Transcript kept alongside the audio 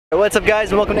What's up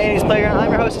guys, and welcome to Andy's Playground.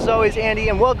 I'm your host as always, Andy,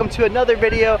 and welcome to another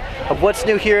video of what's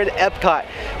new here at Epcot.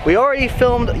 We already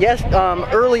filmed,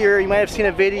 earlier you might have seen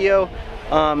a video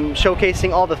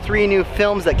showcasing all the 3 new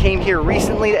films that came here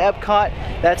recently to Epcot.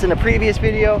 That's in a previous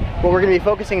video. What we're going to be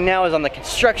focusing now is on the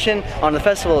construction, on the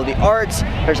Festival of the Arts.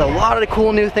 There's a lot of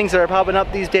cool new things that are popping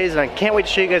up these days, and I can't wait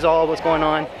to show you guys all what's going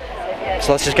on.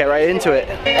 So let's just get right into it.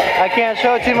 I can't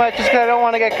show too much just because I don't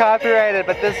want to get copyrighted,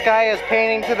 but this guy is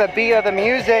painting to the beat of the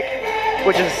music,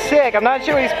 which is sick. I'm not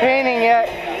sure what he's painting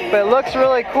yet, but it looks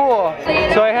really cool.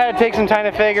 So I had to take some time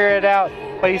to figure it out,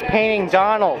 but he's painting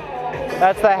Donald.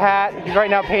 That's the hat. He's right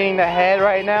now painting the head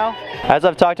right now. As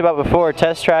I've talked about before,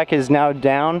 Test Track is now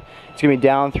down. It's going to be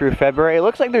down through February. It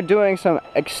looks like they're doing some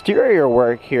exterior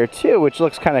work here too, which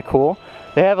looks kind of cool.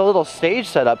 They have a little stage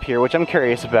set up here, which I'm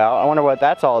curious about. I wonder what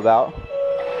that's all about.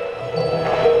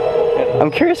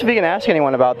 I'm curious if you can ask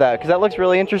anyone about that, because that looks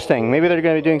really interesting. Maybe they're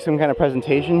going to be doing some kind of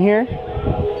presentation here.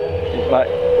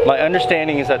 My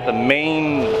understanding is that the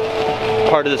main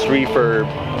part of this refurb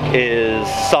is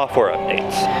software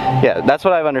updates. Yeah, that's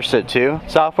what I've understood too.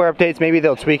 Software updates, maybe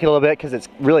they'll tweak it a little bit because it's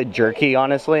really jerky,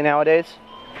 honestly, nowadays.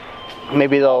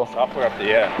 Maybe they'll... Software update,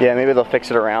 yeah. Yeah, maybe they'll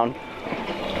fix it around.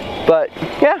 But,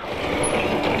 yeah.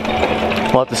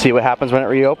 We'll have to see what happens when it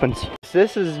reopens.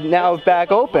 This is now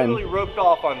back open. Totally roped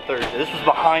off on Thursday. This was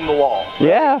behind the wall.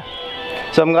 Yeah.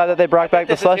 So I'm glad that they brought back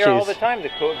the slushies. Here all the time.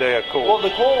 Well, the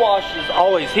cool wash is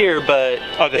always here, but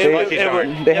the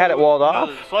slushies they had it walled off.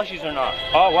 No, the slushies are not.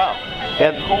 Oh wow.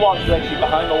 Yeah, the cool wash is actually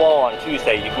behind the wall on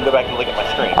Tuesday. You can go back and look at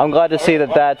my screen. I'm glad to see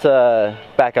that that's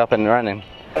back up and running.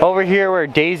 Over here where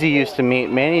Daisy used to meet,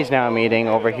 Manny's now meeting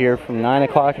over here from 9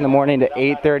 o'clock in the morning to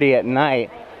 8:30 at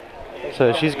night.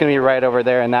 So she's going to be right over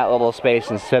there in that little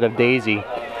space instead of Daisy.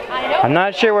 I'm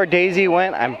not sure where Daisy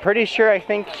went. I'm pretty sure I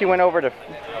think she went over to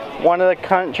one of the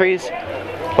countries,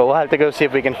 but we'll have to go see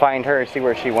if we can find her and see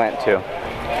where she went to.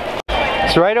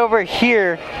 So right over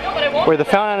here where the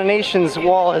Fountain of Nations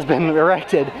wall has been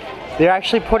erected, they're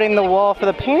actually putting the wall for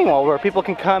the painting wall where people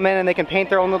can come in and they can paint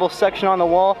their own little section on the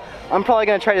wall. I'm probably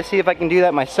going to try to see if I can do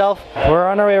that myself. We're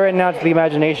on our way right now to the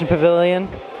Imagination Pavilion.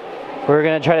 We're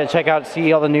going to try to check out,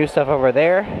 see all the new stuff over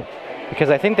there, because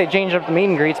I think they changed up the meet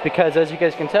and greets, because as you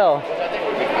guys can tell,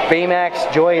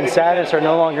 Baymax, Joy, and Sadness are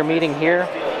no longer meeting here.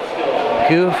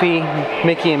 Goofy,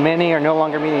 Mickey, and Minnie are no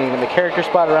longer meeting in the character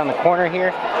spot around the corner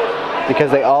here, because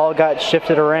they all got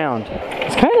shifted around.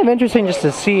 It's kind of interesting just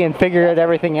to see and figure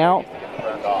everything out.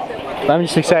 I'm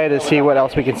just excited to see what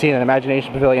else we can see in the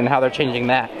Imagination Pavilion and how they're changing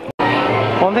that.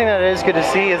 One thing that is good to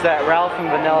see is that Ralph and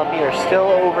Vanellope are still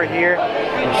over here.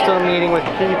 They're still meeting with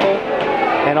people.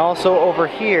 And also over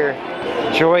here,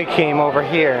 Joy came over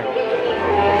here.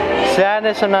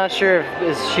 Sadness, I'm not sure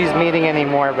if she's meeting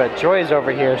anymore, but Joy's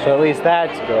over here, so at least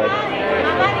that's good.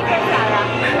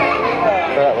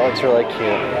 That looks really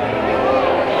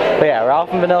cute. But yeah, Ralph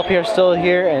and Vanellope are still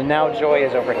here, and now Joy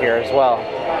is over here as well.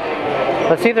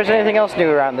 Let's see if there's anything else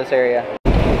new around this area.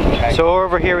 So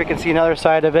over here we can see another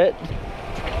side of it.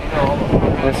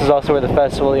 This is also where the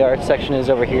Festival of the Arts section is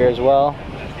over here as well.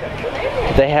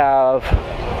 They have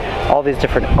all these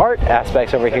different art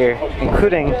aspects over here,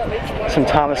 including some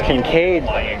Thomas Kincaid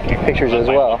pictures as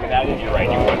well.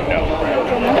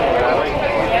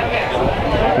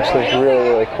 Which looks really,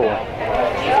 really cool.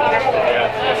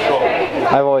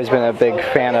 I've always been a big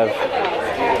fan of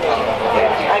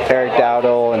Eric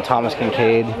Dowdle and Thomas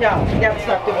Kincaid. No, that's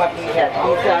not the one he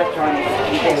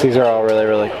had. These are all really,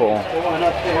 really cool.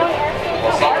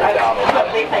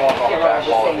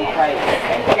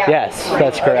 Yes,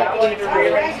 that's correct.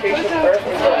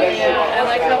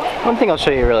 One thing I'll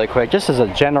show you really quick, just as a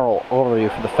general overview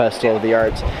for the Festival of the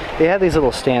Arts, they have these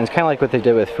little stands, kind of like what they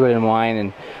did with Food and Wine,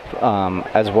 and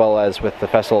as well as with the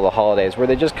Festival of the Holidays, where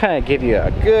they just kind of give you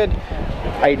a good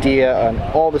idea on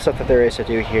all the stuff that there is to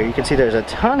do here. You can see there's a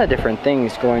ton of different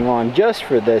things going on just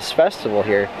for this festival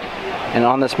here. And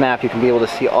on this map you can be able to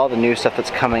see all the new stuff that's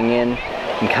coming in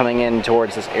and coming in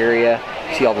towards this area.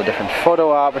 You see all the different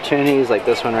photo opportunities like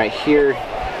this one right here.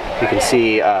 You can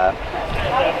see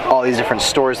all these different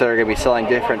stores that are going to be selling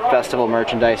different festival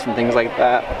merchandise and things like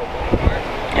that.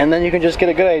 And then you can just get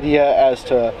a good idea as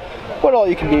to what all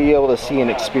you can be able to see and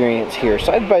experience here.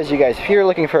 So I advise you guys, if you're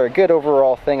looking for a good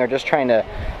overall thing or just trying to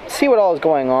see what all is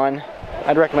going on,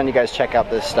 I'd recommend you guys check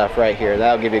out this stuff right here.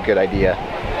 That'll give you a good idea.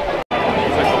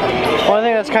 One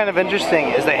thing that's kind of interesting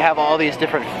is they have all these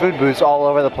different food booths all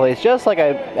over the place, just like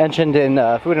I mentioned in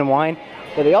Food and Wine.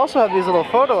 But they also have these little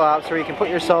photo ops where you can put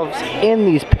yourselves in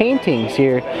these paintings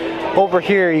here. Over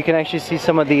here you can actually see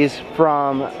some of these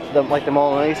from the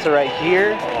Mona Lisa right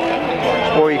here,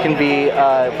 or you can be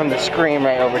from the Scream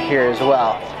right over here as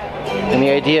well. And the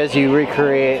idea is you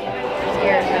recreate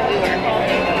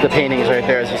the paintings right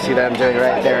there, as you see that I'm doing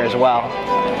right there as well.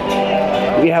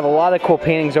 We have a lot of cool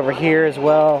paintings over here as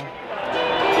well.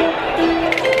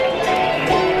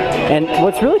 And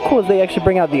what's really cool is they actually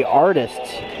bring out the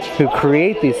artists who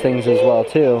create these things as well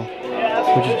too,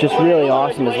 which is just really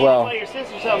awesome as well.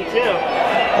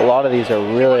 A lot of these are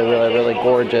really, really, really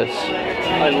gorgeous.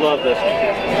 I love this one.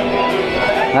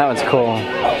 That one's cool.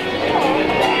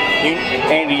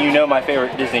 Andy, you know my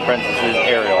favorite Disney princess is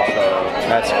Ariel, so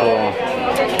that's cool.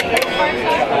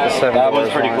 That one's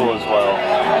pretty cool as well.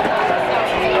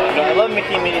 You know, I love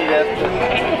Mickey and Minnie to death, but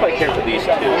I don't know if I care for these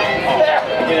two.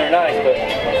 I mean, they're nice, but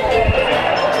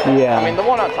yeah. I mean, the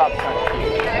one on top is kind of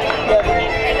cute.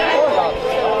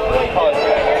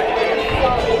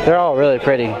 They're all really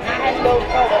pretty.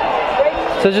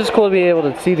 So it's just cool to be able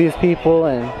to see these people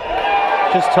and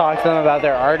just talk to them about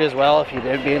their art as well, if you'd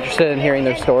be interested in hearing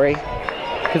their story.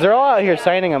 Because they're all out here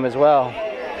signing them as well.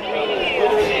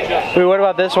 Wait, what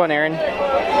about this one, Aaron?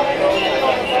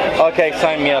 Okay,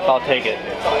 sign me up, I'll take it.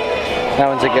 That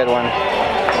one's a good one.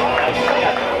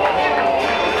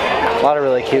 A lot of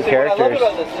really cute characters.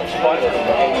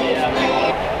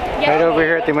 Right over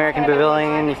here at the American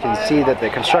Pavilion, you can see that the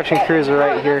construction crews are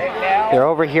right here. They're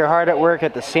over here hard at work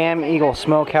at the Sam Eagle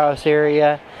Smokehouse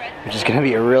area, which is going to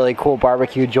be a really cool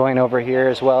barbecue joint over here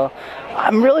as well.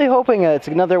 I'm really hoping it's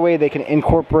another way they can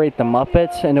incorporate the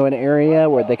Muppets into an area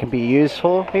where they can be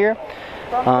useful here.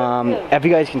 If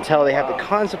you guys can tell, they have the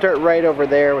concept art right over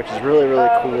there, which is really, really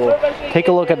cool. Take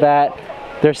a look at that.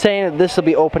 They're saying that this will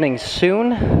be opening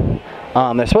soon.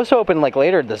 They're supposed to open like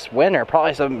later this winter,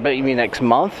 probably maybe next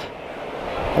month.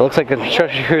 It looks like the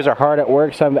construction crews are hard at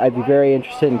work, so I'd be very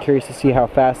interested and curious to see how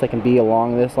fast they can be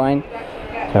along this line.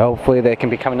 So hopefully they can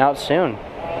be coming out soon.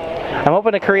 I'm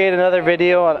hoping to create another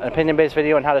video, an opinion-based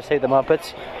video on how to save the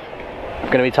Muppets. I'm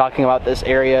going to be talking about this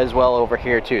area as well over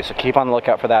here too, so keep on the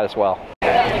lookout for that as well.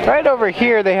 Right over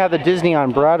here they have the Disney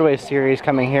on Broadway series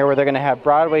coming here, where they're going to have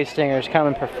Broadway singers come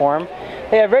and perform.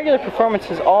 They have regular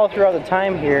performances all throughout the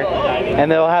time here, and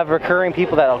they'll have recurring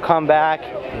people that'll come back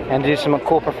and do some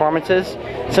cool performances.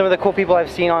 Some of the cool people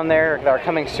I've seen on there that are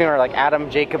coming soon are like Adam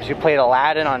Jacobs, who played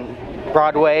Aladdin on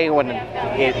Broadway when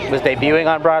it was debuting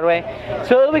on Broadway.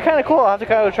 So it'll be kind of cool. I'll have to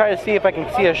kind of try to see if I can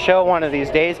see a show one of these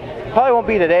days. Probably won't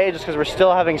be today, just because we're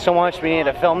still having so much we need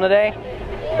to film today.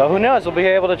 But who knows, we'll be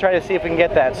able to try to see if we can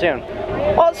get that soon.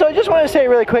 Also, I just want to say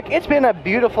really quick, it's been a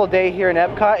beautiful day here in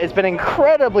Epcot. It's been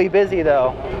incredibly busy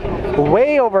though.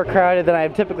 Way overcrowded than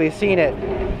I've typically seen it.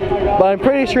 But I'm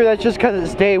pretty sure that's just because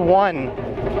it's day one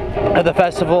of the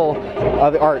Festival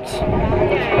of the Arts.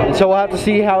 And so we'll have to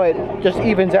see how it just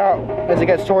evens out as it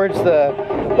gets towards the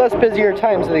less busier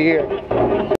times of the year.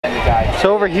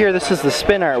 So over here, this is the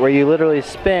spin art, where you literally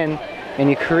spin and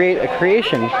you create a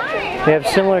creation. They have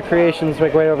similar creations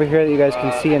like right over here that you guys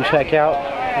can see and check out,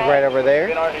 like right over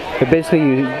there. But basically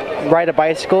you ride a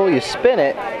bicycle, you spin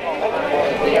it,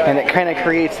 and it kind of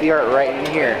creates the art right in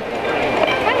here.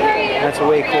 That's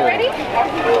way cool.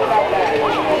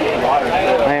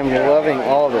 I am loving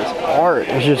all of this art.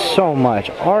 There's just so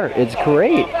much art. It's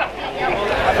great.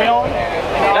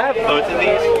 Can I have both of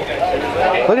these?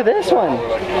 Look at this one.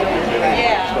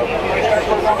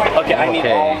 Okay, I need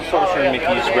all Sorcerer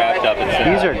Mickey's wrapped up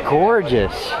in These are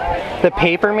gorgeous. The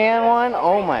Paperman one?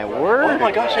 Oh my word. Oh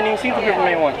my gosh, I didn't even see the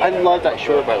Paperman one. I love that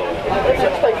short, by the way.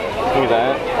 Look at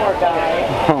that.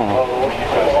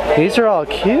 Oh. These are all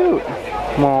cute.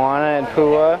 Moana and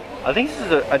Pua. I think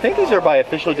these are by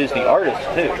official Disney artists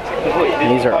too. Wait,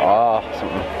 these are awesome.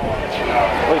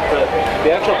 Wait,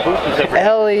 the actual booth is over here.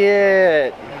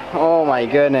 Elliot! Oh my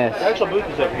goodness. The actual booth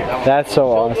is over here. That's so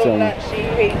awesome.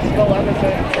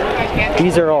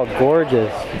 These are all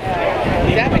gorgeous.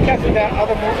 Is that because of that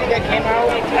other movie that came out?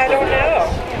 I don't know.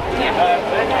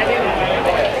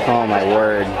 Oh my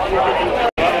word.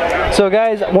 So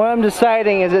guys, what I'm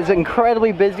deciding is it's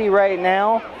incredibly busy right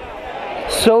now.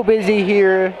 So busy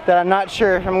here that I'm not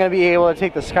sure if I'm going to be able to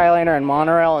take the Skyliner and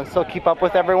monorail and still keep up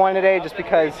with everyone today, just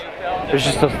because there's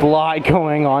just a lot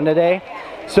going on today.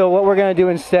 So what we're going to do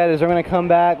instead is we're going to come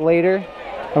back later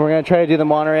and we're going to try to do the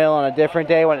monorail on a different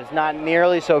day when it's not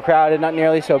nearly so crowded, not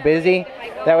nearly so busy.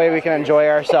 That way we can enjoy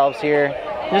ourselves here.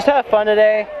 Just have fun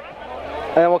today,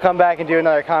 and then we'll come back and do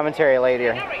another commentary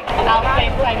later.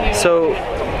 So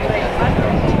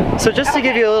just to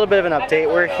give you a little bit of an update,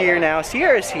 we're here now,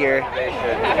 Sierra's here,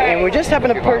 and we just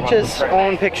happened to purchase our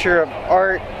own picture of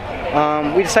art.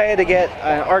 We decided to get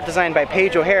an art designed by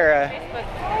Paige O'Hara,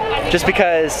 just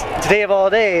because today of all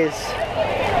days,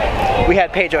 we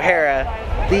had Paige O'Hara,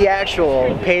 the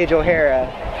actual Paige O'Hara,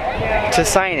 to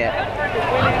sign it.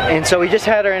 And so we just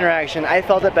had our interaction. I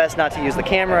felt it best not to use the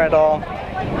camera at all,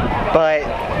 but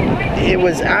it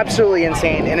was absolutely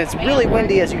insane, and it's really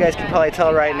windy, as you guys can probably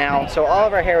tell right now, so all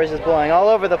of our hair was just blowing all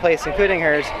over the place, including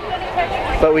hers.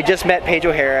 But we just met Paige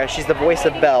O'Hara. She's the voice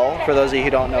of Belle, for those of you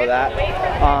who don't know that.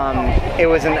 It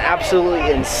was an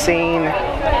absolutely insane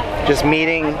just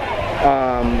meeting.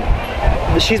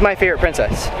 She's my favorite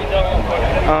princess.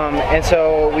 And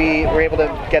so we were able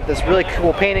to get this really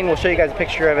cool painting. We'll show you guys a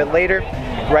picture of it later,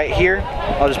 right here.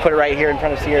 I'll just put it right here in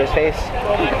front of Sierra's face.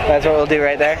 That's what we'll do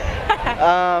right there.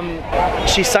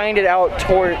 She signed it out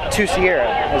to Sierra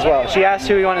as well. She asked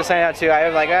who we wanted to sign out to. I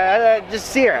was like, just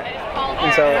Sierra.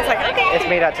 And so I was like, okay. It's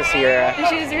made out to Sierra. And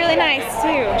she was really nice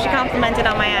too. She complimented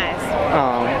on my eyes.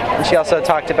 And she also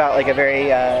talked about like a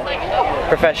very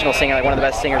professional singer, like one of the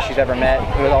best singers she's ever met,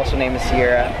 who was also named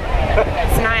Sierra.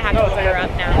 So now I have to look her up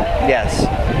now. Yes,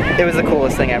 it was the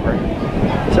coolest thing ever.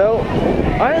 So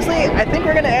honestly, I think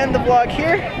we're gonna end the vlog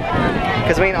here,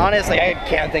 because I mean honestly, I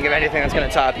can't think of anything that's gonna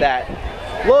top that.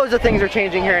 Loads of things are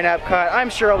changing here in Epcot. I'm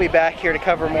sure I'll be back here to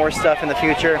cover more stuff in the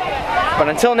future. But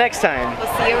until next time,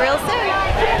 We'll see you real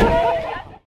soon.